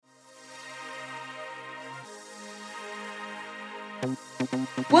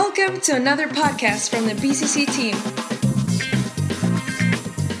Welcome to another podcast from the BCC team.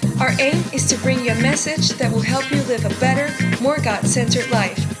 Our aim is to bring you a message that will help you live a better, more God-centered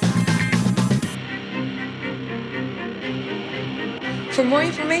life. For more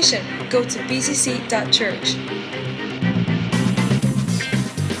information, go to bcc.church.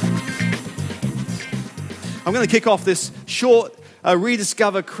 I'm going to kick off this short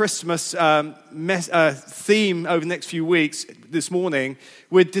Rediscover Christmas theme over the next few weeks this morning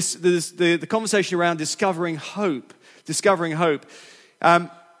with the conversation around discovering hope. Discovering hope.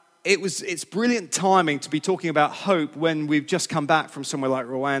 It's brilliant timing to be talking about hope when we've just come back from somewhere like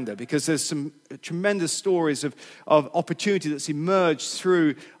Rwanda, because there's some tremendous stories of opportunity that's emerged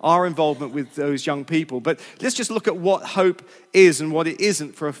through our involvement with those young people. But let's just look at what hope is and what it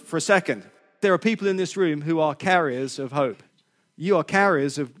isn't for a second. There are people in this room who are carriers of hope. You are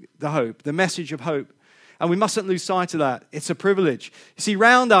carriers of the hope, the message of hope. And we mustn't lose sight of that. It's a privilege. You see,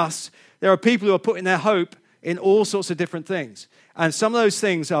 around us, there are people who are putting their hope in all sorts of different things. And some of those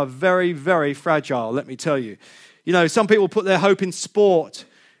things are very, very fragile, let me tell you. You know, some people put their hope in sport.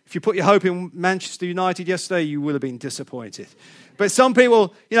 If you put your hope in Manchester United yesterday, you will have been disappointed. But some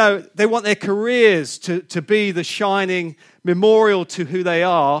people, you know, they want their careers to be the shining memorial to who they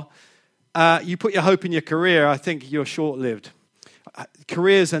are. You put your hope in your career, I think you're short-lived.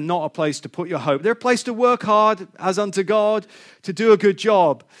 Careers are not a place to put your hope. They're a place to work hard as unto God, to do a good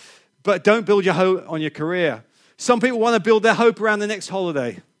job. But don't build your hope on your career. Some people want to build their hope around the next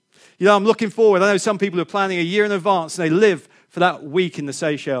holiday. You know, I'm looking forward. I know some people are planning a year in advance and they live for that week in the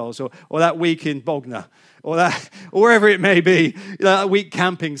Seychelles or that week in Bognor or wherever it may be, you know, a week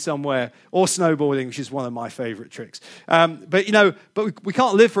camping somewhere or snowboarding, which is one of my favorite tricks. But we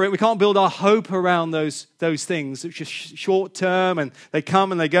can't live for it. We can't build our hope around those things. It's just short term and they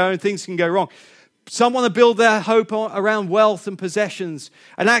come and they go and things can go wrong. Some want to build their hope around wealth and possessions.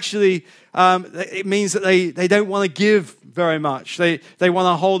 And actually, it means that they don't want to give very much. They want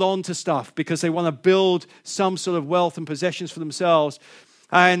to hold on to stuff because they want to build some sort of wealth and possessions for themselves.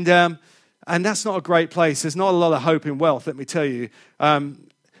 And that's not a great place. There's not a lot of hope in wealth, let me tell you.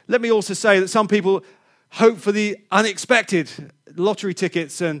 Let me also say that some people hope for the unexpected, lottery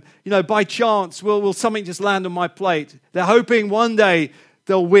tickets. And, you know, by chance, will something just land on my plate? They're hoping one day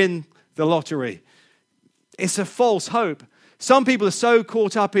they'll win the lottery. It's a false hope. Some people are so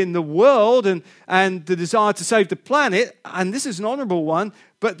caught up in the world and the desire to save the planet, and this is an honorable one,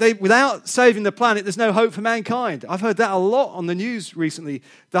 but without saving the planet, there's no hope for mankind. I've heard that a lot on the news recently.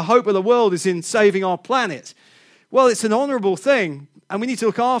 The hope of the world is in saving our planet. Well, it's an honorable thing, and we need to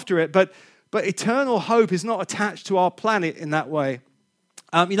look after it, but eternal hope is not attached to our planet in that way.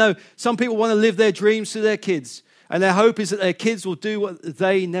 You know, some people want to live their dreams to their kids, and their hope is that their kids will do what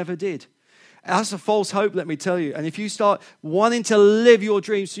they never did. That's a false hope, let me tell you. And if you start wanting to live your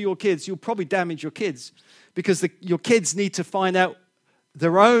dreams to your kids, you'll probably damage your kids because your kids need to find out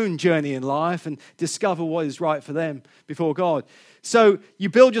their own journey in life and discover what is right for them before God. So you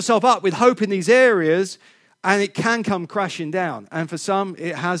build yourself up with hope in these areas and it can come crashing down. And for some,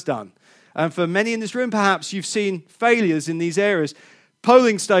 it has done. And for many in this room, perhaps you've seen failures in these areas.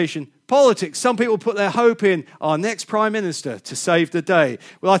 Polling station, politics. Some people put their hope in our next prime minister to save the day.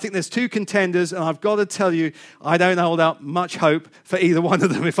 Well, I think there's two contenders, and I've got to tell you, I don't hold out much hope for either one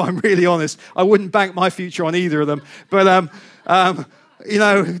of them, if I'm really honest. I wouldn't bank my future on either of them. But, you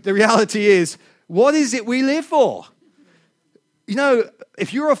know, the reality is, what is it we live for? You know,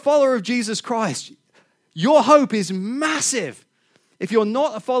 if you're a follower of Jesus Christ, your hope is massive. If you're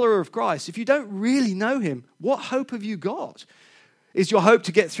not a follower of Christ, if you don't really know him, what hope have you got? Is your hope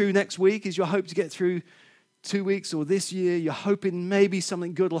to get through next week? Is your hope to get through 2 weeks or this year? You're hoping maybe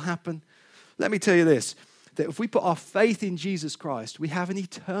something good will happen? Let me tell you this, that if we put our faith in Jesus Christ, we have an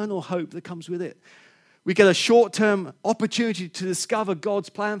eternal hope that comes with it. We get a short-term opportunity to discover God's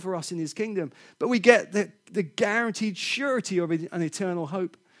plan for us in his kingdom, but we get the guaranteed surety of an eternal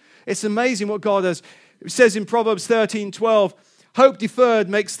hope. It's amazing what God does. It says in Proverbs 13:12, hope deferred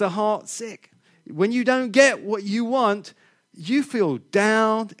makes the heart sick. When you don't get what you want, you feel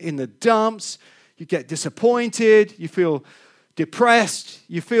down in the dumps, you get disappointed, you feel depressed,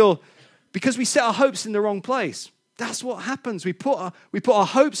 because we set our hopes in the wrong place. That's what happens. We put our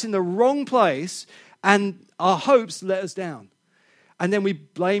hopes in the wrong place and our hopes let us down. And then we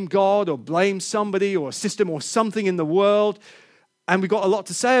blame God or blame somebody or a system or something in the world, and we've got a lot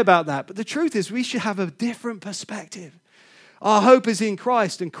to say about that. But the truth is we should have a different perspective. Our hope is in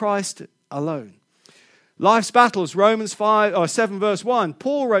Christ and Christ alone. Life's battles, Romans 7 verse 1.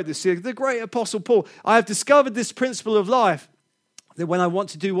 Paul wrote this here, the great apostle Paul. I have discovered this principle of life, that when I want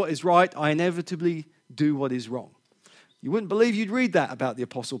to do what is right, I inevitably do what is wrong. You wouldn't believe you'd read that about the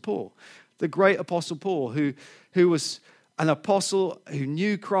Apostle Paul, the great Apostle Paul, who was an apostle who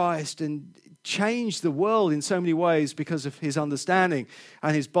knew Christ and changed the world in so many ways because of his understanding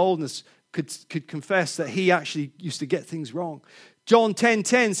and his boldness, could confess that he actually used to get things wrong. John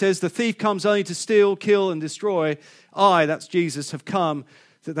 10:10 says, the thief comes only to steal, kill, and destroy. I, that's Jesus, have come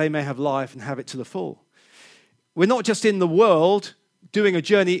that they may have life and have it to the full. We're not just in the world, doing a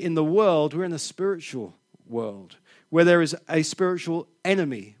journey in the world, we're in a spiritual world where there is a spiritual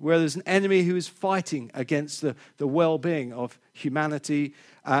enemy, where there's an enemy who is fighting against the well-being of humanity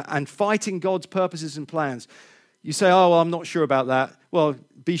and fighting God's purposes and plans. You say, oh, well, I'm not sure about that. Well,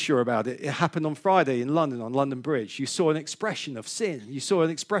 be sure about it. It happened on Friday in London, on London Bridge. You saw an expression of sin. You saw an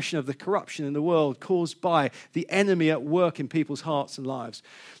expression of the corruption in the world caused by the enemy at work in people's hearts and lives.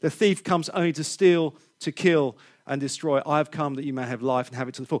 The thief comes only to steal, to kill, and destroy. I have come that you may have life and have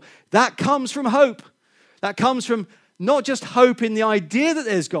it to the full. That comes from hope. That comes from not just hope in the idea that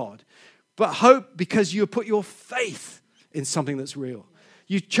there's God, but hope because you have put your faith in something that's real.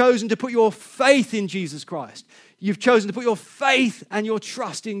 You've chosen to put your faith in Jesus Christ. You've chosen to put your faith and your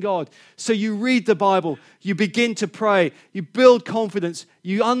trust in God. So you read the Bible, you begin to pray, you build confidence,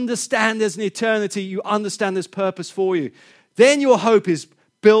 you understand there's an eternity, you understand there's purpose for you. Then your hope is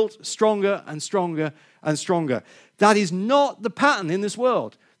built stronger and stronger and stronger. That is not the pattern in this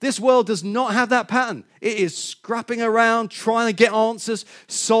world. This world does not have that pattern. It is scrapping around, trying to get answers,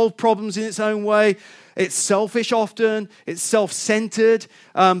 solve problems in its own way. It's selfish often. It's self-centered.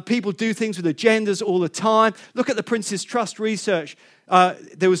 People do things with agendas all the time. Look at the Prince's Trust research.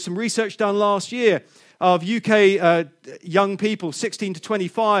 There was some research done last year of UK young people, 16 to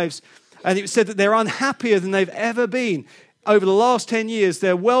 25s, and it said that they're unhappier than they've ever been. Over the last 10 years,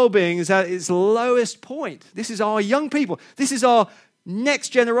 their well-being is at its lowest point. This is our young people. This is our next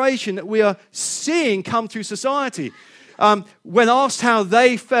generation that we are seeing come through society. When asked how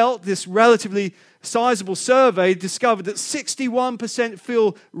they felt, this relatively sizable survey discovered that 61%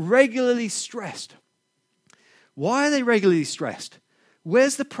 feel regularly stressed. Why are they regularly stressed?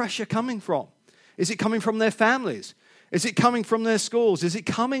 Where's the pressure coming from? Is it coming from their families? Is it coming from their schools? Is it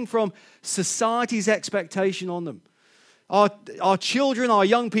coming from society's expectation on them? Our children, our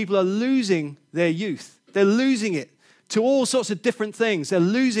young people are losing their youth. They're losing it to all sorts of different things. They're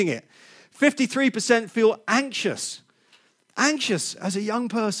losing it. 53% feel anxious. Anxious as a young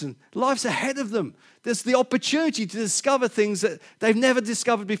person. Life's ahead of them. There's the opportunity to discover things that they've never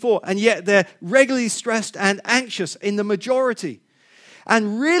discovered before, and yet they're regularly stressed and anxious in the majority.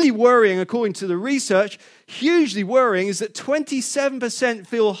 And really worrying, according to the research, hugely worrying, is that 27%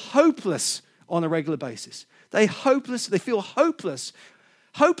 feel hopeless on a regular basis. They feel hopeless.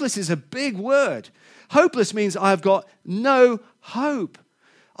 Hopeless is a big word. Hopeless means I've got no hope.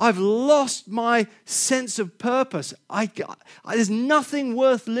 I've lost my sense of purpose. There's nothing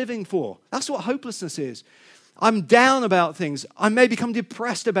worth living for. That's what hopelessness is. I'm down about things. I may become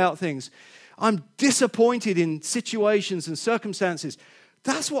depressed about things. I'm disappointed in situations and circumstances.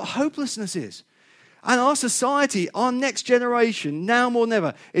 That's what hopelessness is. And our society, our next generation, now more than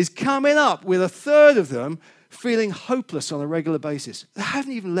ever, is coming up with a third of them feeling hopeless on a regular basis. They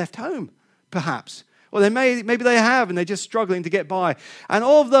haven't even left home, perhaps. Or maybe they have and they're just struggling to get by. And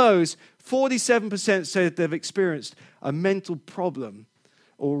of those, 47% said they've experienced a mental problem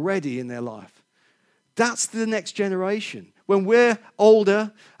already in their life. That's the next generation. When we're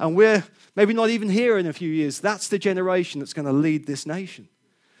older and we're maybe not even here in a few years, that's the generation that's going to lead this nation.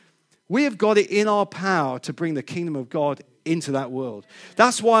 We have got it in our power to bring the kingdom of God into that world.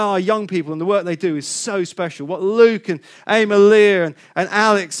 That's why our young people and the work they do is so special. What Luke and Amalia and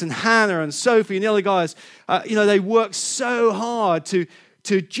Alex and Hannah and Sophie and the other guys, they work so hard to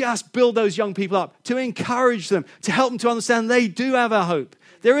just build those young people up, to encourage them, to help them to understand they do have a hope.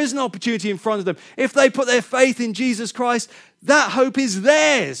 There is an opportunity in front of them. If they put their faith in Jesus Christ, that hope is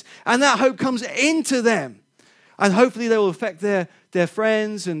theirs, and that hope comes into them. And hopefully they will affect their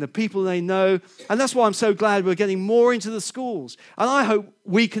friends and the people they know. And that's why I'm so glad we're getting more into the schools. And I hope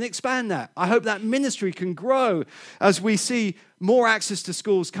we can expand that. I hope that ministry can grow as we see more access to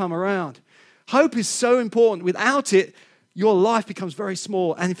schools come around. Hope is so important. Without it, your life becomes very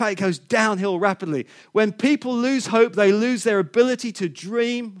small. And in fact, it goes downhill rapidly. When people lose hope, they lose their ability to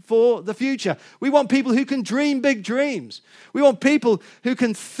dream for the future. We want people who can dream big dreams. We want people who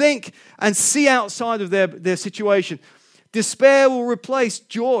can think and see outside of their situation. Despair will replace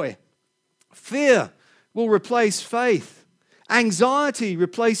joy. Fear will replace faith. Anxiety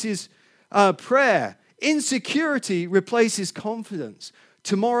replaces prayer. Insecurity replaces confidence.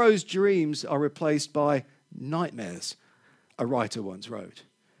 Tomorrow's dreams are replaced by nightmares, a writer once wrote.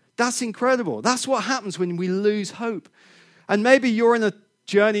 That's incredible. That's what happens when we lose hope. And maybe you're in a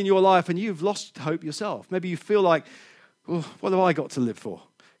journey in your life and you've lost hope yourself. Maybe you feel like, oh, what have I got to live for?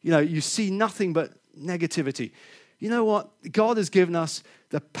 You see nothing but negativity. You know what? God has given us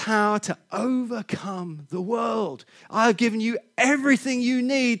the power to overcome the world. I have given you everything you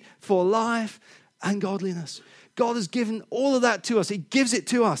need for life and godliness. God has given all of that to us. He gives it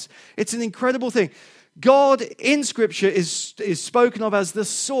to us. It's an incredible thing. God in Scripture is spoken of as the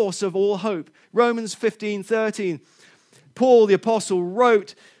source of all hope. Romans 15:13. Paul the apostle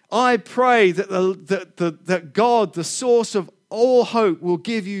wrote, I pray that God, the source of all hope, will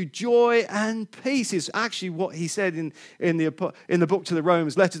give you joy and peace. Is actually what he said in the book to the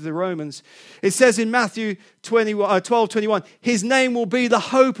Romans, letter to the Romans. It says in Matthew 12:21, his name will be the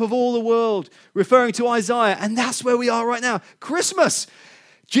hope of all the world, referring to Isaiah. And that's where we are right now. Christmas.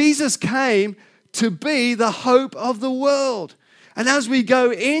 Jesus came to be the hope of the world. And as we go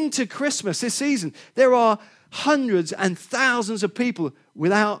into Christmas this season, there are hundreds and thousands of people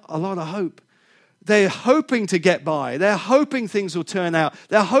without a lot of hope. They're hoping to get by. They're hoping things will turn out.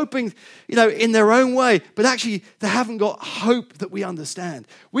 They're hoping, in their own way. But actually, they haven't got hope that we understand.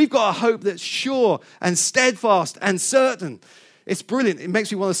 We've got a hope that's sure and steadfast and certain. It's brilliant. It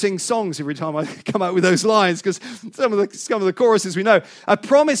makes me want to sing songs every time I come out with those lines because some of the choruses we know. A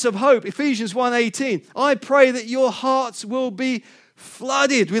promise of hope, Ephesians 1:18. I pray that your hearts will be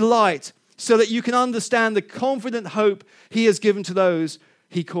flooded with light so that you can understand the confident hope he has given to those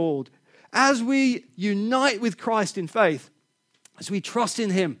he called. As we unite with Christ in faith, as we trust in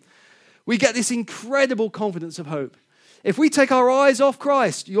him, we get this incredible confidence of hope. If we take our eyes off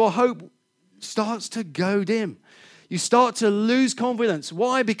Christ, your hope starts to go dim. You start to lose confidence.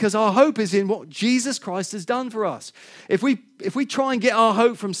 Why? Because our hope is in what Jesus Christ has done for us. If we try and get our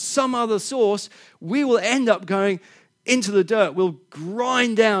hope from some other source, we will end up going into the dirt. We'll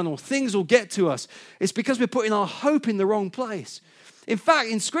grind down or things will get to us. It's because we're putting our hope in the wrong place. In fact,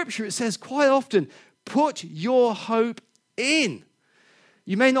 in Scripture, it says quite often, put your hope in.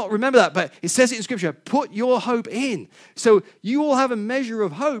 You may not remember that, but it says it in Scripture, put your hope in. So you all have a measure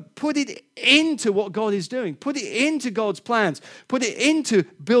of hope. Put it into what God is doing. Put it into God's plans. Put it into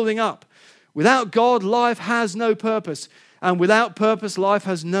building up. Without God, life has no purpose. And without purpose, life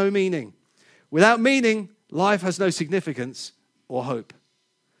has no meaning. Without meaning, life has no significance or hope.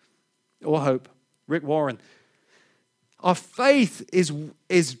 Rick Warren. Our faith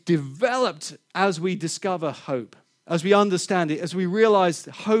is developed as we discover hope, as we understand it, as we realize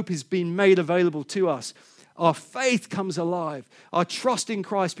hope has been made available to us. Our faith comes alive. Our trust in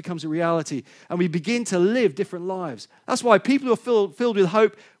Christ becomes a reality, and we begin to live different lives. That's why people who are filled with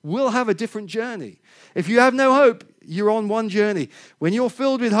hope will have a different journey. If you have no hope, you're on one journey. When you're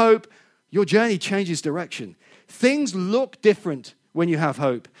filled with hope, your journey changes direction. Things look different when you have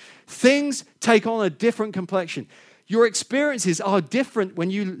hope. Things take on a different complexion. Your experiences are different when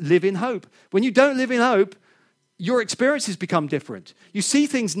you live in hope. When you don't live in hope, your experiences become different. You see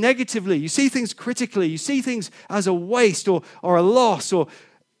things negatively. You see things critically. You see things as a waste or a loss. Or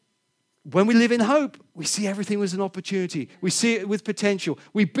when we live in hope, we see everything as an opportunity. We see it with potential.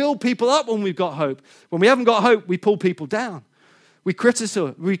 We build people up when we've got hope. When we haven't got hope, we pull people down. We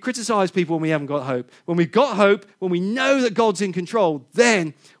criticize people when we haven't got hope. When we've got hope, when we know that God's in control,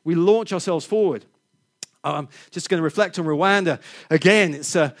 then we launch ourselves forward. I'm just going to reflect on Rwanda. Again,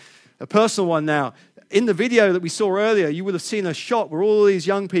 it's a personal one now. In the video that we saw earlier, you would have seen a shot where all these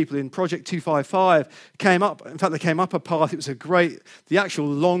young people in Project 255 came up. In fact, they came up a path. It was the actual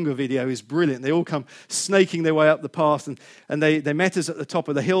longer video is brilliant. They all come snaking their way up the path, and they met us at the top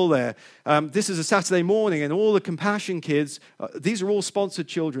of the hill there. This is a Saturday morning, and all the Compassion kids, these are all sponsored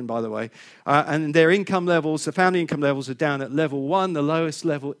children, by the way, and their income levels, the family income levels are down at level 1, the lowest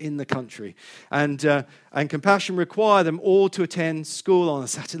level in the country. And Compassion require them all to attend school on a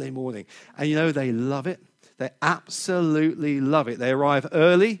Saturday morning. And they love it. They absolutely love it. They arrive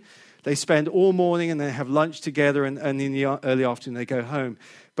early. They spend all morning and they have lunch together, and in the early afternoon they go home.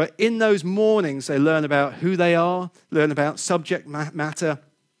 But in those mornings, they learn about who they are, learn about subject matter,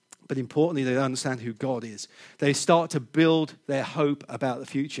 but importantly, they understand who God is. They start to build their hope about the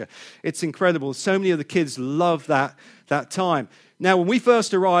future. It's incredible. So many of the kids love that time. Now, when we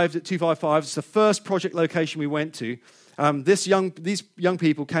first arrived at 255, it's the first project location we went to. These young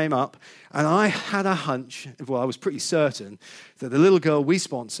people came up, and I had a hunch, I was pretty certain, that the little girl we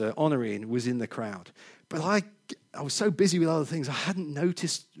sponsor, Honorine, was in the crowd. But I was so busy with other things, I hadn't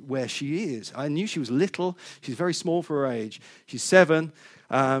noticed where she is. I knew she was little. She's very small for her age. She's 7,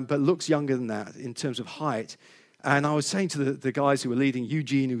 but looks younger than that in terms of height. And I was saying to the guys who were leading,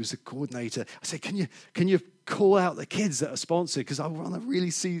 Eugene, who was the coordinator, I said, can you call out the kids that are sponsored because I want to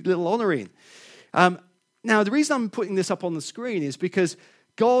really see little Honorine. Now, the reason I'm putting this up on the screen is because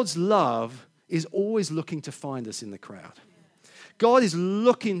God's love is always looking to find us in the crowd. God is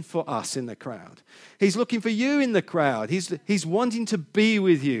looking for us in the crowd. He's looking for you in the crowd. He's wanting to be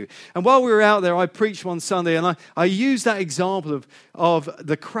with you. And while we were out there, I preached one Sunday, and I used that example of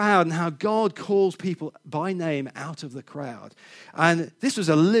the crowd and how God calls people by name out of the crowd. And this was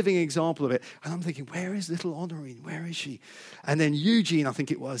a living example of it. And I'm thinking, where is little Honorine? Where is she? And then Eugene, I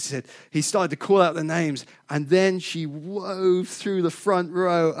think it was, said, he started to call out the names. And then she wove through the front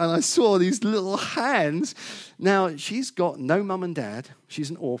row, and I saw these little hands. Now, she's got no mum and dad. She's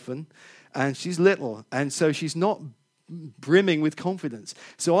an orphan, and she's little, and so she's not brimming with confidence.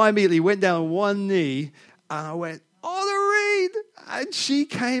 So I immediately went down on one knee, and I went, Honorine! And she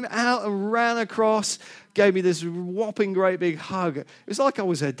came out and ran across, gave me this whopping great big hug. It was like I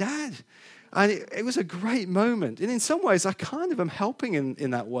was her dad. And it was a great moment. And in some ways, I kind of am helping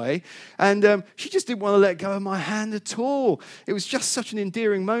in that way. And she just didn't want to let go of my hand at all. It was just such an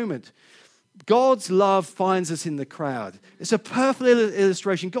endearing moment. God's love finds us in the crowd. It's a perfect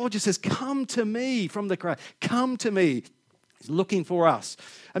illustration. God just says, come to me from the crowd. Come to me. He's looking for us.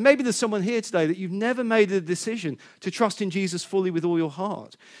 And maybe there's someone here today that you've never made a decision to trust in Jesus fully with all your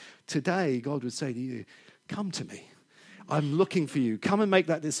heart. Today, God would say to you, come to me. I'm looking for you. Come and make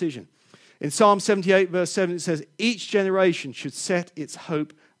that decision. In Psalm 78, verse 7, it says, each generation should set its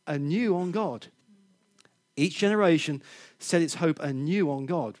hope anew on God. Each generation set its hope anew on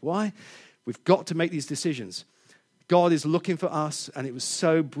God. Why? We've got to make these decisions. God is looking for us, and it was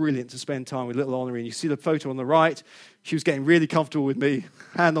so brilliant to spend time with little Honorine. You see the photo on the right. She was getting really comfortable with me,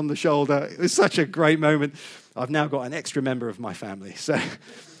 hand on the shoulder. It was such a great moment. I've now got an extra member of my family.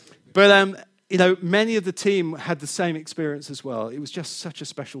 But many of the team had the same experience as well. It was just such a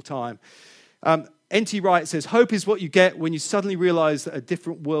special time. N.T. Wright says, hope is what you get when you suddenly realize that a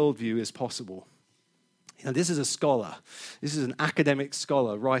different worldview is possible. This is a scholar. This is an academic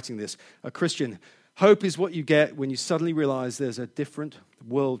scholar writing this, a Christian. Hope is what you get when you suddenly realize there's a different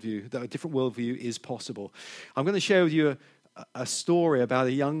worldview, that a different worldview is possible. I'm going to share with you a story about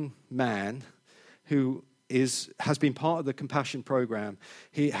a young man who has been part of the Compassion program.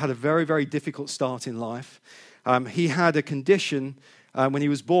 He had a very, very difficult start in life. He had a condition when he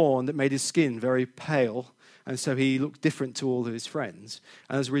was born that made his skin very pale, and so he looked different to all of his friends.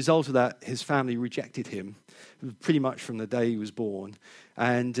 And as a result of that, his family rejected him pretty much from the day he was born.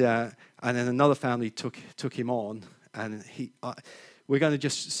 And then another family took him on, and we're going to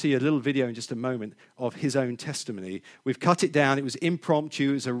just see a little video in just a moment of his own testimony. We've cut it down. It was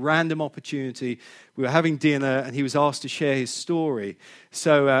impromptu. It was a random opportunity. We were having dinner, and he was asked to share his story.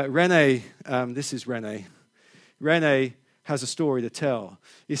 So Renee, this is Renee. Renee has a story to tell.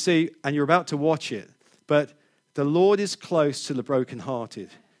 You see, and you're about to watch it, but the Lord is close to the brokenhearted.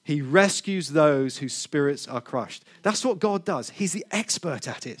 He rescues those whose spirits are crushed. That's what God does. He's the expert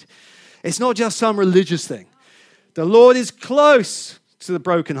at it. It's not just some religious thing. The Lord is close to the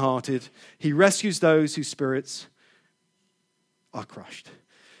brokenhearted. He rescues those whose spirits are crushed.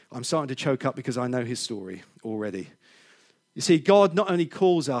 I'm starting to choke up because I know his story already. You see, God not only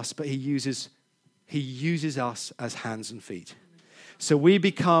calls us, but He uses us as hands and feet. So we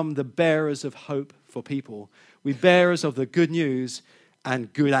become the bearers of hope for people. We're bearers of the good news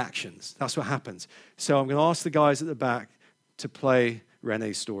and good actions. That's what happens. So I'm going to ask the guys at the back to play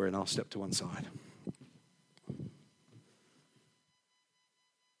Renee's story, and I'll step to one side.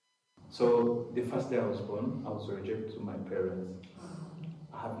 So the first day I was born, I was rejected to my parents.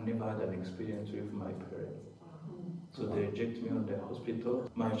 I have never had an experience with my parents. So they rejected me on the hospital.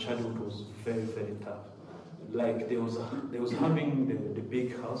 My childhood was very, very tough. Like they was having the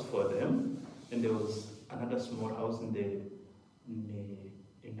big house for them, and there was another small house in the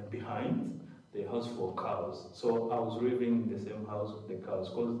behind the house for cows. So I was living in the same house with the cows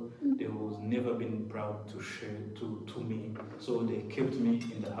because they was never been proud to share to me. So they kept me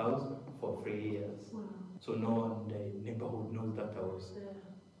in the house for 3 years. Wow. So no one in the neighborhood knows that I was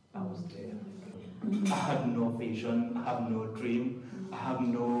there. I had no vision, I have no dream, I have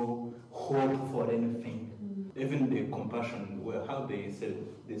no hope for anything. Even the compassion, how they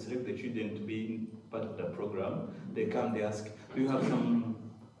select the children to be part of the program. They come, they ask, do you have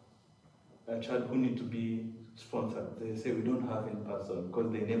a child who need to be sponsored? They say we don't have any person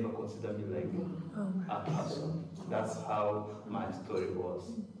because they never consider me like a person. That's how my story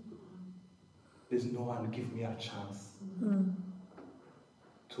was. There's no one give me a chance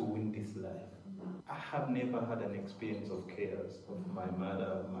to win this life. I have never had an experience of chaos of my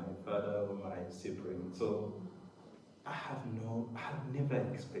mother, my father, or my siblings. So I have never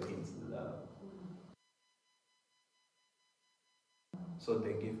experienced love. So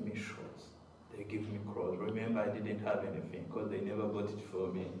they give me shorts, they give me clothes. Remember, I didn't have anything because they never bought it for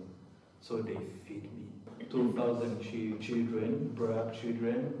me. So they feed me. 2,000 children, black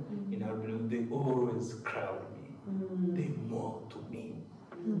children in Albania, they always crowd me. They mock to me.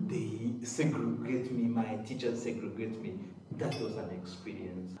 They segregate me. My teachers segregate me. That was an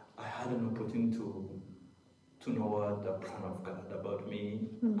experience. I had an opportunity to know what the plan of God about me.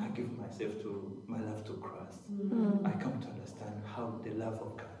 I give myself to my love to Christ. I come to understand how the love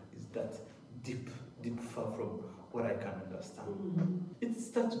of God is that deep far from what I can understand. It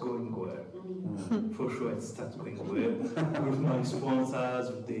starts going well. For sure, it starts going well. With my sponsors,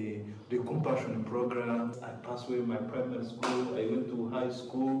 with the compassion programs, I passed well my primary school, I went to high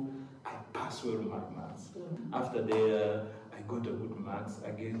school, I passed well my maths. After that, I got a good marks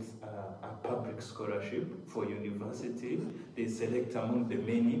against a public scholarship for university. They select among the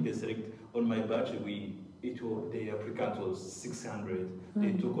many, they select on my batch, the applicant was 600,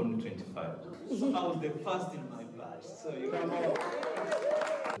 they took only 25. So I was the first in my batch.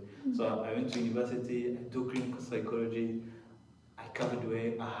 So I went to university, I took clinical psychology, I covered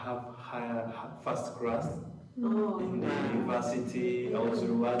way, I have first class in the university. I was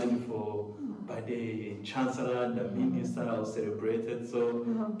rewarded by the chancellor, the minister, I was celebrated, so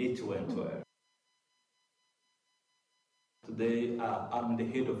it went well. Today, I'm the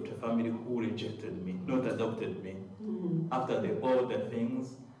head of the family who rejected me, not adopted me. After all the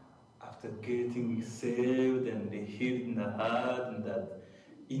things, after getting saved and the healed in the heart and that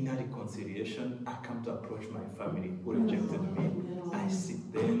inner reconciliation, I come to approach my family who rejected me. I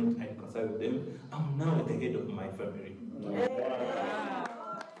seek them, I reconcile with them. I'm now the head of my family.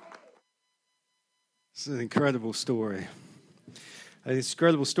 It's an incredible story. An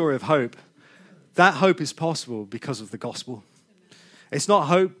incredible story of hope. That hope is possible because of the gospel. It's not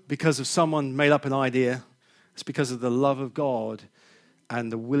hope because of someone made up an idea. It's because of the love of God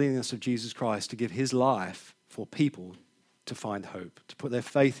and the willingness of Jesus Christ to give his life for people to find hope, to put their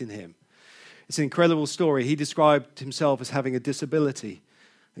faith in him. It's an incredible story. He described himself as having a disability.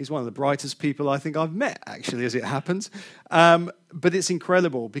 He's one of the brightest people I think I've met, actually, as it happens. But it's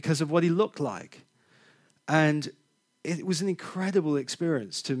incredible because of what he looked like. And it was an incredible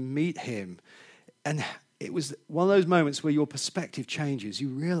experience to meet him. And it was one of those moments where your perspective changes. You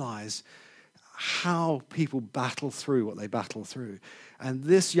realize how people battle through what they battle through. And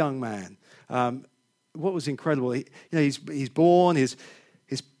this young man, what was incredible, he's born, his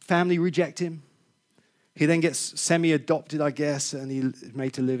family reject him. He then gets semi-adopted, I guess, and he's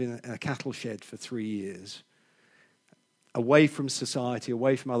made to live in a cattle shed for 3 years. Away from society,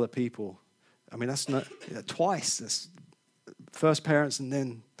 away from other people. I mean, that's not twice. That's first parents and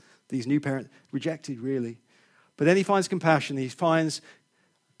then these new parents, rejected really. But then he finds compassion. He finds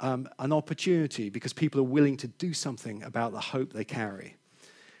an opportunity because people are willing to do something about the hope they carry.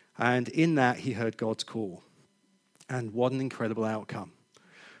 And in that, he heard God's call. And what an incredible outcome.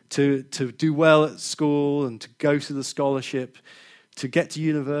 To do well at school and to go to the scholarship, to get to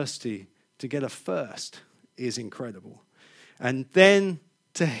university, to get a first is incredible. And then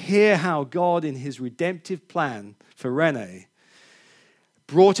to hear how God, in his redemptive plan for Rene,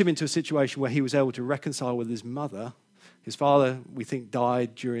 brought him into a situation where he was able to reconcile with his mother. His father, we think,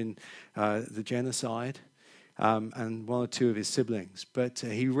 died during the genocide, and one or two of his siblings. But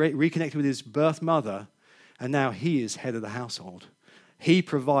he reconnected with his birth mother, and now he is head of the household. He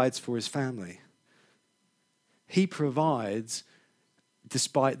provides for his family. He provides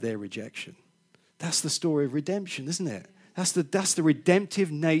despite their rejection. That's the story of redemption, isn't it? That's the redemptive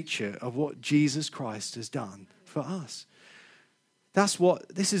nature of what Jesus Christ has done for us.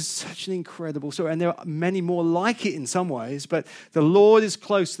 This is such an incredible story. And there are many more like it in some ways, but the Lord is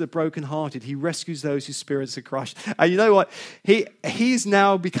close to the brokenhearted. He rescues those whose spirits are crushed. And you know what? He's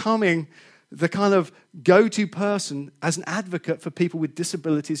now becoming the kind of go-to person as an advocate for people with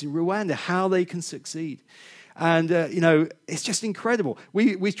disabilities in Rwanda, how they can succeed. And, it's just incredible.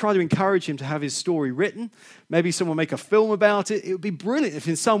 We try to encourage him to have his story written. Maybe someone make a film about it. It would be brilliant if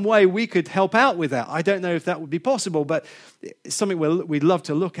in some way we could help out with that. I don't know if that would be possible, but it's something we'd love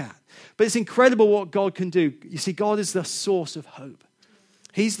to look at. But it's incredible what God can do. You see, God is the source of hope.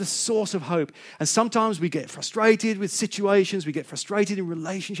 He's the source of hope. And sometimes we get frustrated with situations. We get frustrated in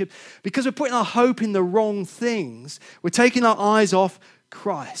relationships because we're putting our hope in the wrong things. We're taking our eyes off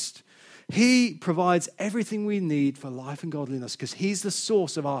Christ. He provides everything we need for life and godliness because he's the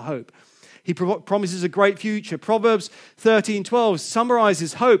source of our hope. He promises a great future. Proverbs 13:12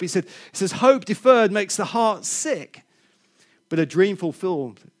 summarizes hope. It says, hope deferred makes the heart sick, but a dream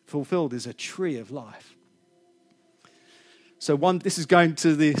fulfilled is a tree of life. So this is going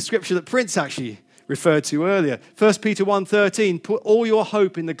to the scripture that Prince actually referred to earlier. 1 Peter 1:13, put all your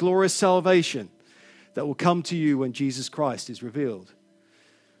hope in the glorious salvation that will come to you when Jesus Christ is revealed.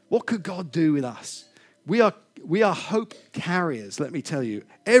 What could God do with us? We are hope carriers, let me tell you.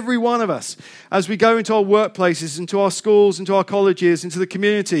 Every one of us, as we go into our workplaces, into our schools, into our colleges, into the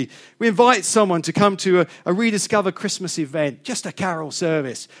community, we invite someone to come to a Rediscover Christmas event, just a carol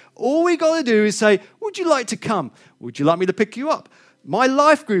service. All we got to do is say, would you like to come? Would you like me to pick you up? My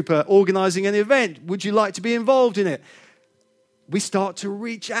life group are organizing an event. Would you like to be involved in it? We start to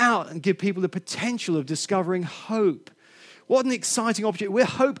reach out and give people the potential of discovering hope. What an exciting opportunity. We're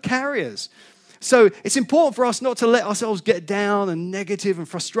hope carriers. So it's important for us not to let ourselves get down and negative and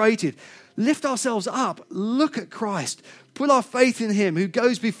frustrated. Lift ourselves up. Look at Christ. Put our faith in him who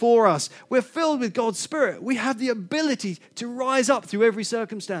goes before us. We're filled with God's Spirit. We have the ability to rise up through every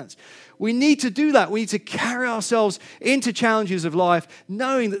circumstance. We need to do that. We need to carry ourselves into challenges of life,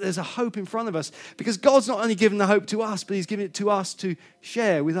 knowing that there's a hope in front of us. Because God's not only given the hope to us, but he's given it to us to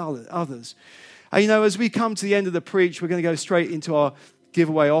share with others. And as we come to the end of the preach, we're going to go straight into our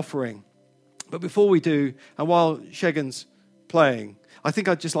giveaway offering. But before we do, and while Shegan's playing, I think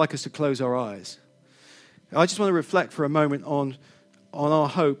I'd just like us to close our eyes. I just want to reflect for a moment on our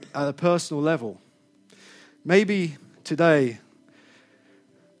hope at a personal level. Maybe today,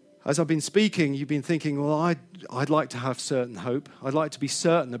 as I've been speaking, you've been thinking, well, I'd like to have certain hope. I'd like to be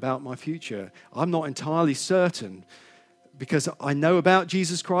certain about my future. I'm not entirely certain because I know about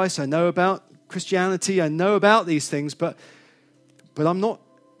Jesus Christ. I know about Christianity. I know about these things, but I'm not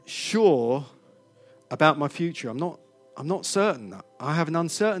sure about my future. I'm not certain. I have an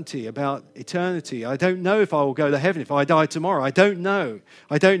uncertainty about eternity. I don't know if I will go to heaven if I die tomorrow. I don't know.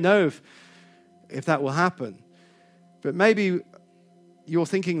 I don't know if that will happen. But maybe you're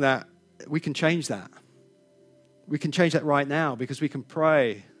thinking that we can change that. We can change that right now because we can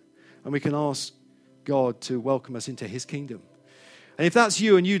pray and we can ask God to welcome us into his kingdom. And if that's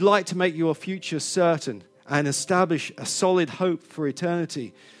you and you'd like to make your future certain and establish a solid hope for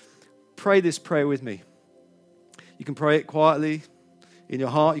eternity, pray this prayer with me. You can pray it quietly in your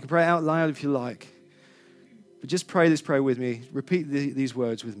heart. You can pray it out loud if you like. But just pray this prayer with me. Repeat these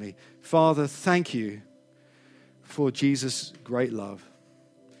words with me. Father, thank you for Jesus' great love.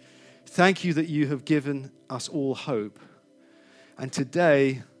 Thank you that you have given us all hope. And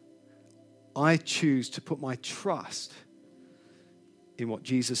today, I choose to put my trust in what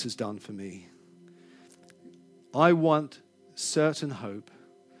Jesus has done for me. I want certain hope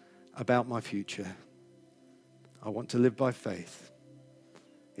about my future. I want to live by faith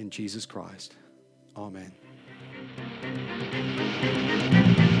in Jesus Christ. Amen.